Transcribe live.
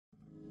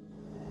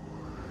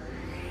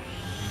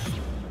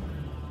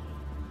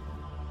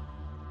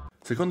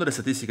Secondo le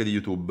statistiche di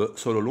YouTube,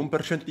 solo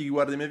l'1% di chi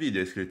guarda i miei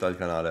video è iscritto al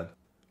canale.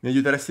 Mi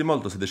aiuteresti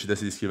molto se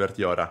decidessi di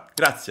iscriverti ora.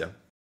 Grazie!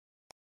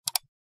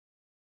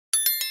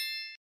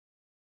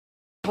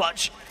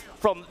 Clutch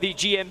from the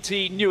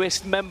GMT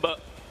newest member.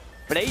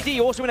 But AD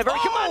also in a very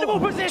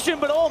commandable position,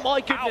 but oh my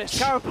goodness,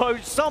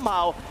 Carapace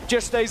somehow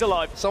just stays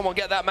alive. Someone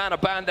get that man a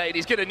band-aid,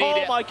 he's gonna need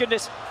it. Oh my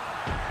goodness.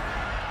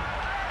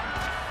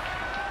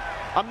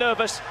 I'm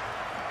nervous.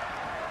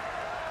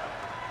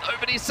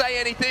 Nobody say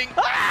anything.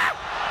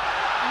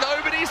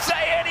 Nobody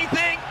say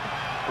anything.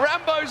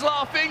 Rambo's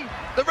laughing.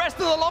 The rest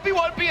of the lobby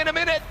won't be in a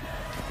minute.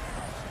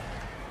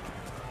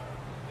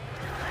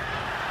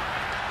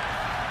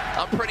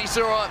 I'm pretty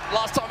sure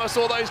last time I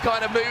saw those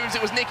kind of moves,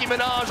 it was Nicki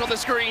Minaj on the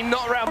screen,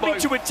 not Rambo.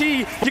 To a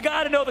T, you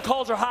gotta know the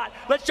calls are hot.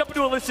 Let's jump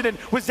into a listening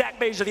with Zach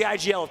Major, the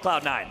IGL of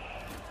Cloud9.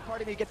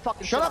 Part of me get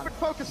fucking shut up and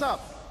focus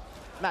up.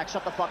 Max,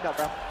 shut the fuck up,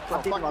 bro.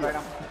 I'm thinking right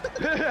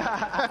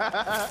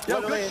now.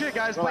 Yo, good shit,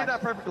 guys. Play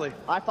that perfectly.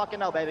 I fucking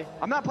know, baby.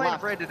 I'm not playing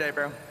afraid today,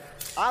 bro.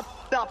 I'm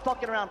not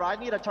fucking around, bro. I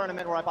need a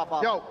tournament where I pop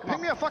off. Yo, ping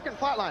me a fucking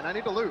flatline. I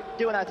need to loot.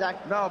 Doing that,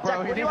 Zach. No, bro.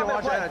 Zach, you need to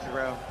watch energy,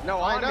 bro.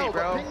 No, I know, me,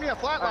 bro. but Ping me a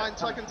flatline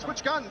so I can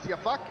switch guns, you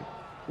fuck.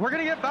 We're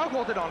gonna get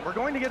Valkolted on. We're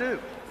going to get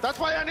oot. That's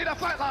why I need a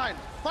flatline.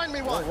 Find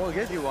me one. We'll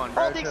get you one,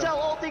 bro. Old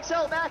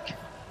XL, Mac.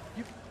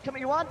 You come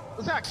here, you want?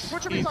 Zach,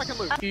 switch me so I can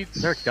loot.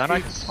 Is there a gun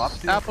I can swap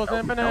to? Apples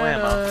and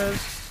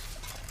bananas.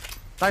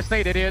 Nice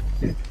nade, idiot.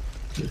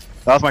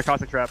 That was my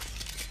caustic trap.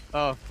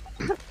 Oh.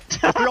 There's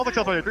 3 ulti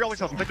kills on you, 3 ulti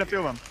kills. I'm taking a few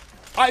of them.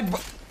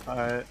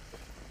 Alright.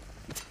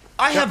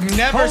 I have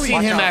never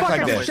seen him act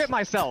like this. Shit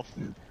myself.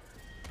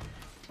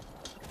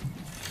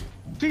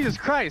 Jesus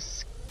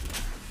Christ.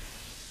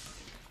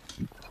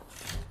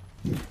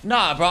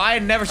 Nah, bro, I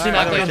had never seen him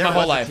act like this my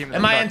whole life.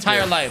 In my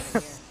entire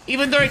life.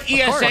 Even during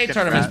ESA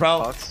tournaments,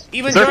 bro.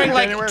 Even during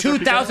like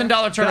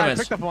 $2,000 tournaments.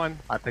 I picked up one.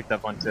 I picked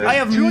up one too. I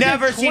have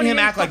never seen him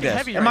act like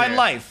this in my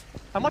life.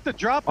 I'm about to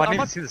drop. I didn't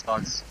even see this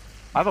box.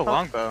 I have a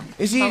longbow.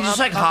 Is he just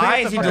like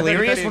high? Is he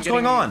delirious? What's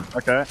going on?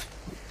 Okay.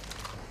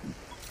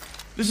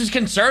 This is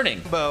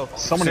concerning. So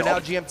now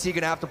GMT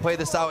gonna have to play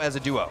this out as a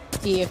duo.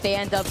 See if they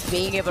end up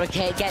being able to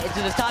get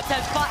into the top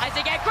 10 spot as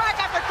they get crack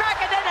after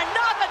crack and then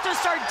another to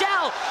start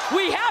down.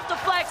 We have to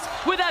flex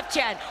with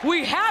F-Chan.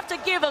 We have to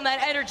give them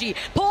that energy.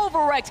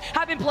 Pulverex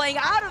have been playing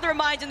out of their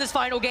minds in this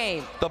final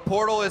game. The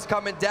portal is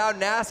coming down.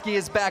 Nasky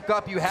is back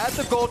up. You had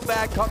the gold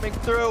bag coming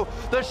through.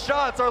 The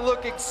shots are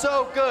looking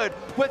so good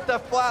with the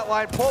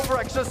flatline.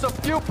 Pulverex just a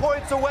few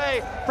points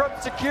away from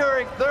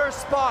securing their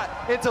spot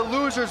into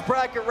losers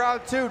bracket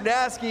round 2.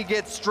 Nasky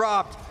gets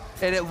dropped,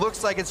 and it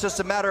looks like it's just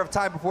a matter of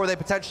time before they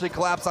potentially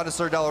collapse onto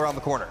Surdell around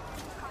the corner.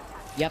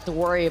 You have to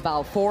worry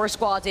about 4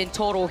 squads in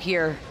total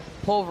here.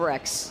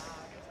 Pulverex.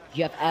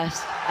 You have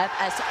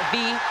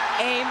FSV,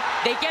 AIM.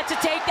 They get to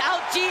take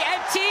out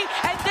GMT,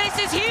 and this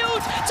is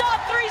huge.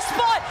 Top 3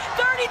 spot,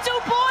 32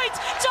 points,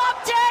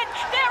 top 10.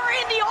 They're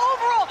in the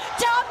overall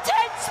top 10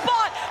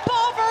 spot.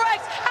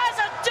 Pulverex as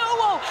a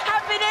duo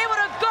have been able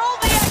to go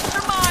the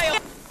extra mile.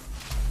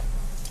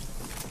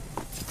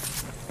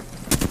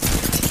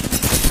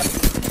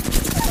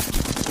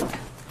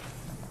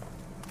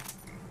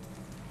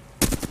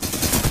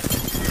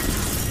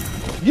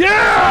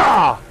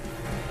 Yeah!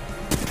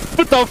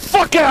 Get the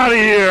fuck out of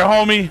here,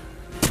 homie!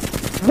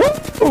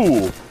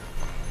 Woo!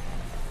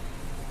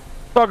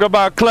 Talk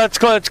about clutch,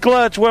 clutch,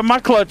 clutch. Where my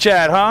clutch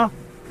at, huh?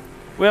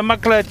 Where my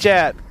clutch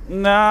at?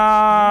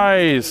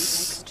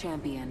 Nice.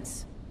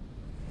 Champions.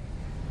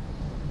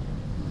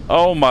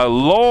 Oh my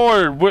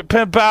lord! With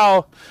Pimp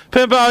Pal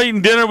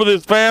eating dinner with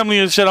his family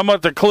and shit. I'm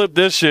about to clip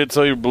this shit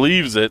so he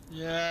believes it.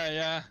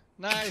 Yeah.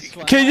 Nice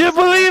one. Can you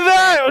believe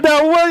that?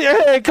 Now,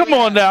 what? Hey, come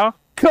on now.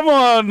 Come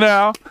on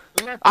now.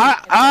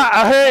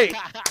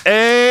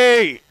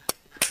 Hey,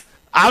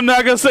 I'm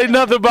not gonna say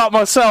nothing about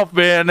myself,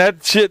 man.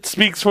 That shit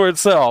speaks for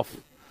itself.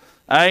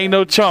 I ain't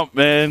no chump,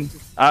 man.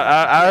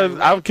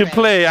 I can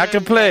play. I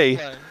can play.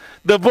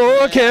 The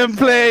boy can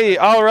play.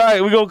 All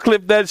right, we gonna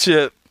clip that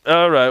shit.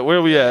 All right,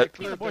 where we at?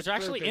 The boys are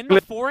actually in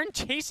the foreign,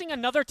 chasing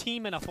another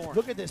team in a foreign.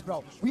 Look at this,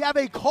 bro. We have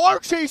a car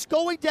chase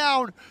going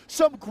down.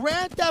 Some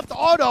Grand Theft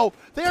Auto.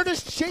 They are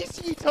just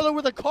chasing each other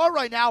with a car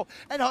right now,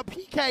 and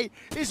PK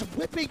is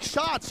whipping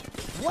shots.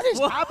 What is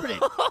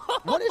happening?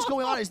 What is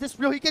going on? Is this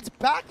real? He gets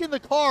back in the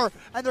car,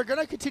 and they're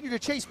going to continue to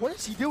chase. What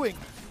is he doing?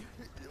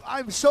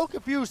 I'm so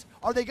confused.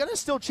 Are they going to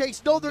still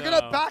chase? No, they're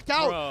going to back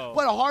out. Bro.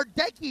 But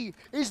Hardeki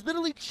is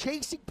literally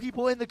chasing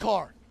people in the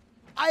car.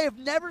 I have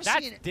never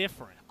seen it. That's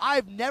different.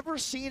 I've never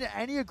seen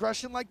any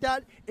aggression like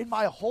that in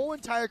my whole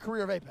entire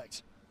career of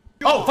Apex.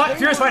 Oh, fight!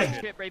 Furious fighting!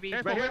 Shit, baby.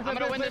 I'm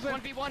gonna win this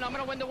 1v1. I'm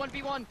gonna win the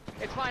 1v1.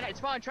 It's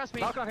fine. Trust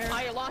me.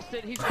 I lost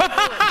it. He's gonna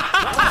do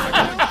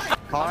it.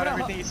 Call out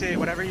everything you see,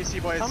 whatever you see,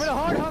 boys. I'm gonna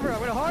hard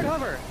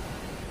hover.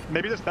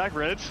 Maybe this back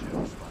bridge.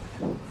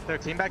 Is there a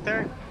team back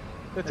there?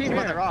 The team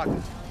on the rock.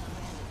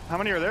 How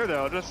many are there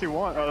though? I just see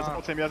one. Oh, there's a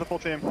full team. Yeah, there's a full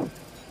team.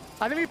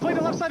 I think we played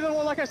the left side of the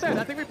wall, like I said.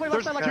 I think we played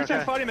left side like two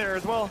teams fighting there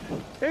as well.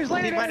 He's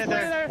landing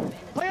there.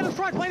 Play in the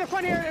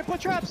front here and put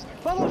traps.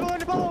 Bubble.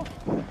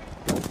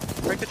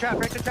 Break the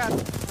trap.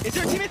 Is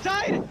there a team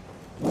inside?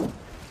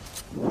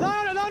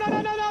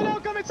 No,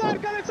 come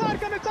inside, come inside,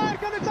 come inside,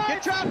 come inside!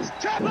 Get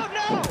trapped! Trap up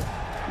now!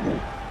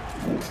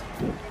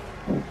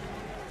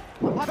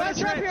 Bad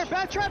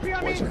trap here,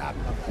 I mean! Look at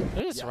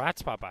this rat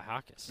spot by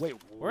Hawkins. Wait,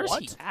 where's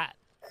what? he at?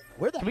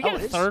 Where the Can we hell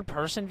get a is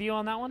third-person view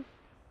on that one?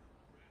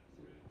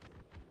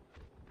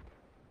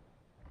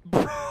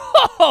 Bro,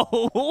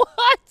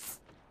 what?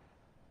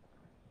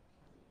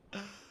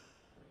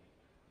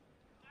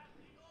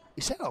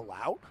 Is that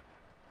allowed?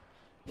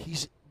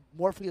 He's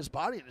morphing his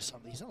body into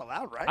something. He's not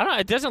allowed, right? I don't know.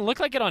 It doesn't look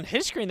like it on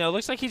his screen, though. It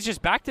looks like he's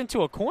just backed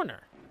into a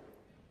corner.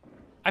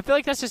 I feel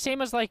like that's the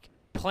same as, like,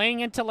 playing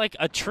into, like,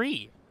 a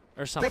tree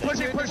or something.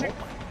 They're pushing.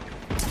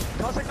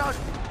 Tossing out.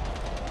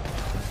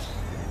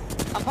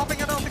 I'm popping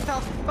it off the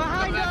top.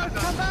 Behind us,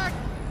 come back.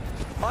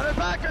 On the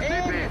back, in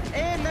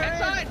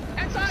there.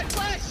 Inside,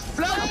 flash.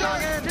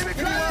 Flash. Give me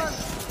flash.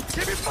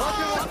 Give me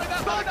flash.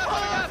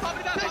 Pop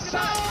it up. Let's go.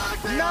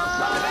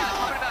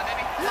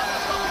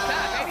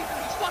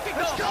 Fucking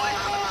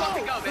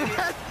go, baby.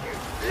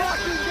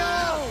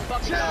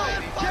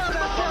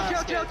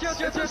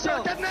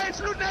 Chill. Get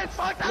nades, loot nades,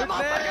 fuck them up.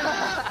 Wait,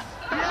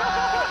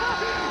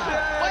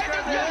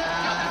 there's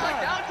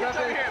like down kicks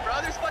over here,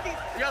 bro. There's fucking,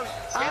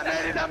 I'm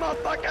nading them up,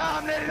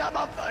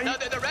 fucker. No,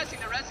 they're resting.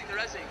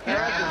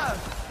 Yeah.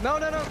 No.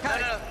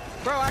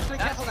 Bro, actually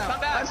cancel now.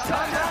 Come back.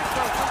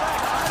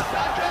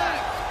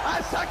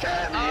 I suck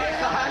him.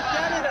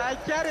 I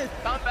get it.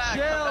 Come back.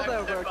 Chill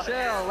though, bro.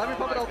 Chill. Let me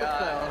pop it open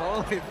though.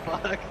 Holy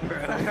fuck, bro.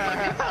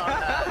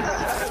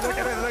 Look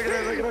at it.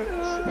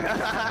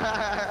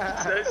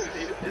 So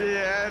stupid.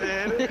 Yeah,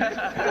 dude.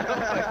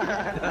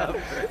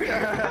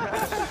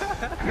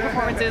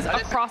 Performances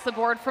across the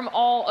board from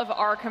all of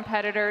our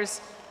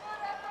competitors.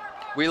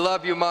 We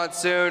love you,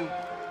 Monsoon.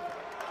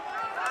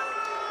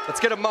 Let's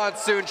get a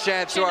Monsoon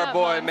chant to our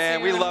boy,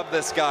 man. We love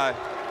this guy.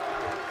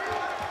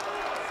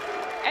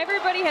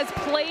 Everybody has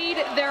played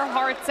their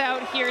hearts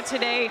out here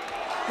today.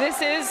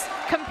 This is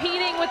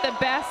competing with the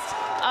best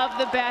of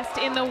the best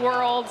in the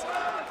world.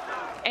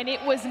 And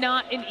it was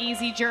not an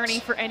easy journey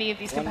for any of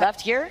these competitors.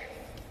 Left here.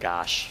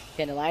 Gosh.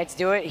 Can Alliance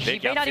do it? He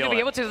Big, may not even be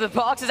able to. The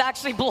box is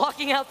actually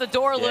blocking out the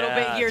door a little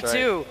bit here, that's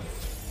right. too.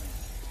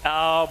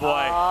 Oh,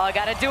 boy. Oh,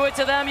 gotta do it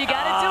to them. You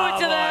gotta do it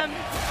to them.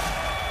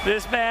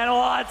 This man,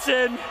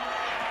 Watson.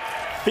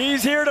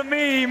 He's here to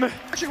meme.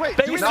 Actually, wait.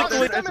 Basically,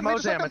 it's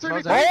Mozam.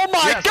 Oh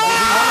my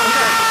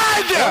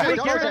God!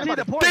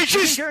 They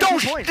just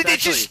don't. They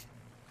just.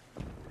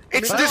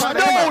 It's there's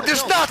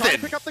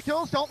nothing.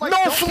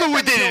 No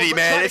fluidity,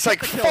 man. It's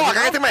like fuck. I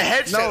gotta take my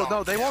headset.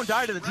 No, they won't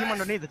die to the team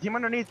underneath. The team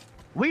underneath.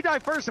 We die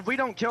first if we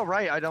don't kill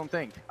right. I don't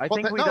think. I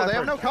think we die first. They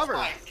have no cover. Oh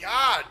my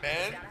God,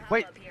 man.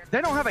 Wait,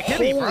 they don't have a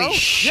Gibby, bro. Holy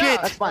shit. Yeah,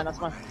 that's fine.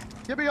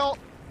 Gibby ult.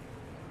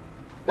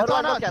 What do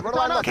I look at?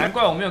难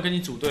怪我没有跟你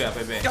组队啊，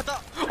贝贝。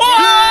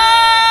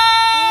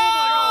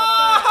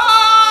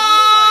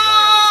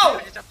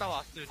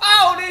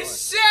Holy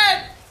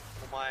shit!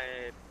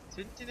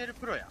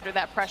 Under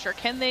that pressure,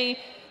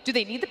 do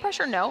they need the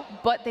pressure? No,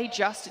 but they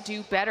just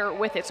do better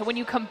with it. So when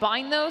you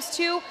combine those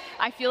two,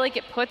 I feel like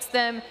it puts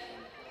them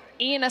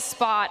in a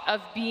spot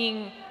of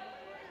being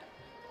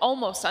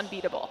almost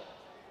unbeatable.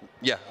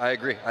 Yeah, I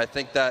agree. I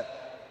think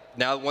that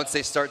now once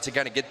they start to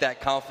kind of get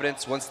that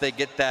confidence, once they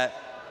get that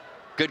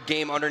good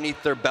game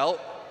underneath their belt,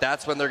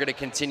 that's when they're going to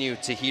continue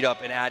to heat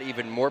up and add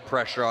even more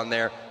pressure on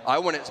there. I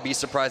wouldn't be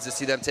surprised to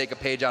see them take a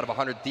page out of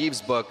 100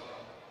 Thieves book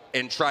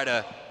and try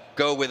to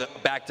go with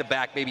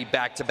back-to-back, maybe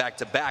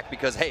back-to-back-to-back,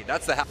 because, hey,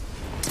 that's the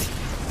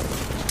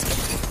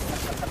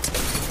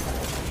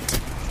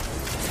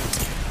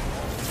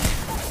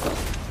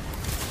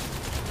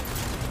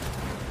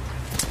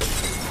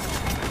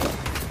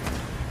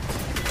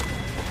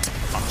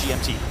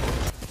GMT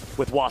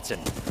with Watson,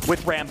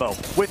 with Rambo,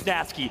 with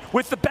Nasky,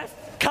 with the best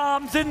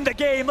comms in the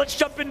game. Let's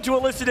jump into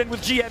Illicit in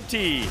with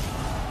GMT.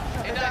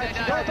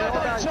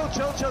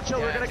 Chill.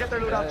 We're gonna get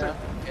their loot out too.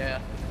 Yeah.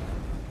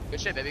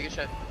 Good shit, baby. Good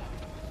shit.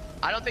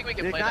 I don't think we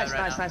can play that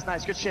right now.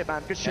 Nice. Good shit,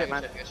 man. Good shit.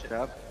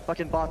 Yep.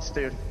 Fucking bots,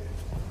 dude.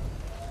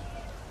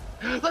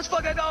 Let's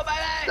fucking go,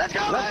 baby! Let's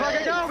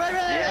fucking go, baby!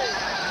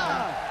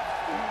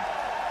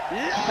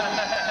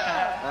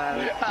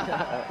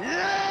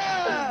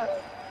 Yeah!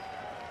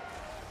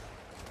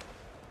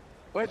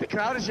 Wait, the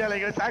crowd is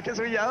yelling. Attack as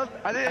we yell.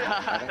 Are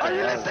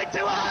you listening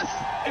to us?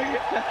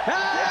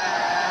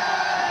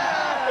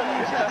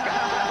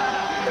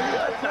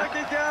 Let's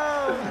fucking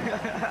go!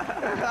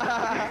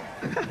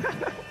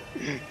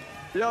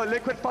 Yo,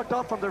 Liquid fucked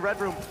up from the red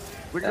room.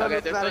 We're okay,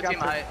 there's still a team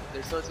high.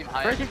 There's still a team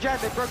high. Breaking gen.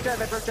 They broke gen.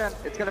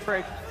 It's gonna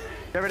break.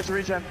 Get ready to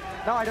regen.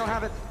 No, I don't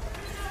have it.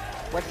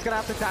 We're just gonna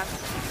have to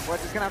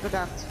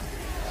dance.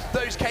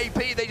 Those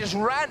KP, they just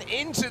ran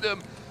into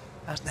them.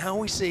 As now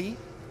we see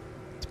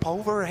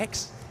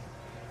provvederemo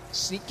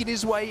sneaking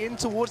his way in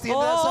towards the end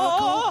of that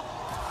circle.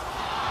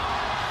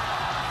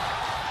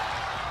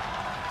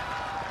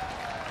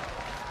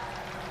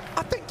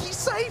 I think he's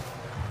safe.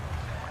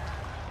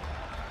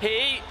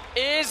 He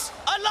is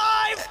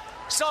alive!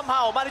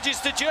 Somehow manages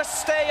to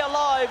just stay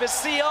alive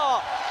as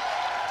CR,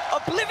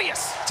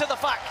 oblivious to the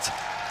fact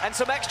and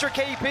some extra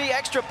KP,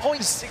 extra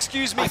points,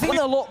 excuse me. I think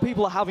a lot of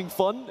people are having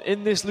fun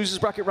in this losers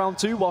bracket round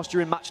 2 whilst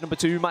you're in match number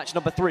 2, match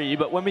number 3,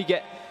 but when we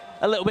get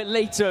a little bit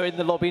later in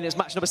the lobby and it's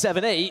match number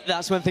 7, 8,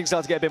 that's when things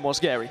start to get a bit more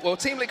scary. Well,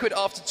 Team Liquid,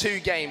 after 2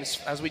 games,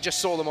 as we just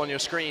saw them on your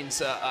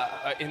screens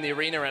in the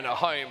arena and at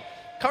home,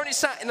 currently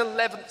sat in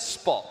 11th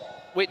spot,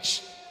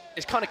 which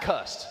is kind of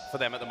cursed for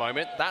them at the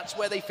moment. That's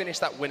where they finish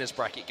that winners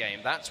bracket game.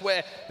 That's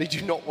where they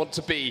do not want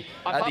to be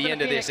at the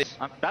end of this.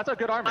 That's a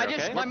good armor,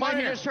 okay? My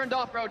monitor just turned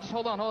off, bro. Just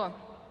hold on, hold on.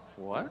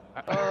 What?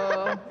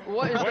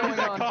 What is going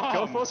on?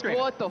 Go full screen.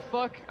 What the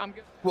fuck? I'm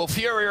good. Well,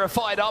 Fury are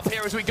fired up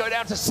here as we go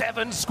down to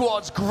 7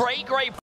 squads. Great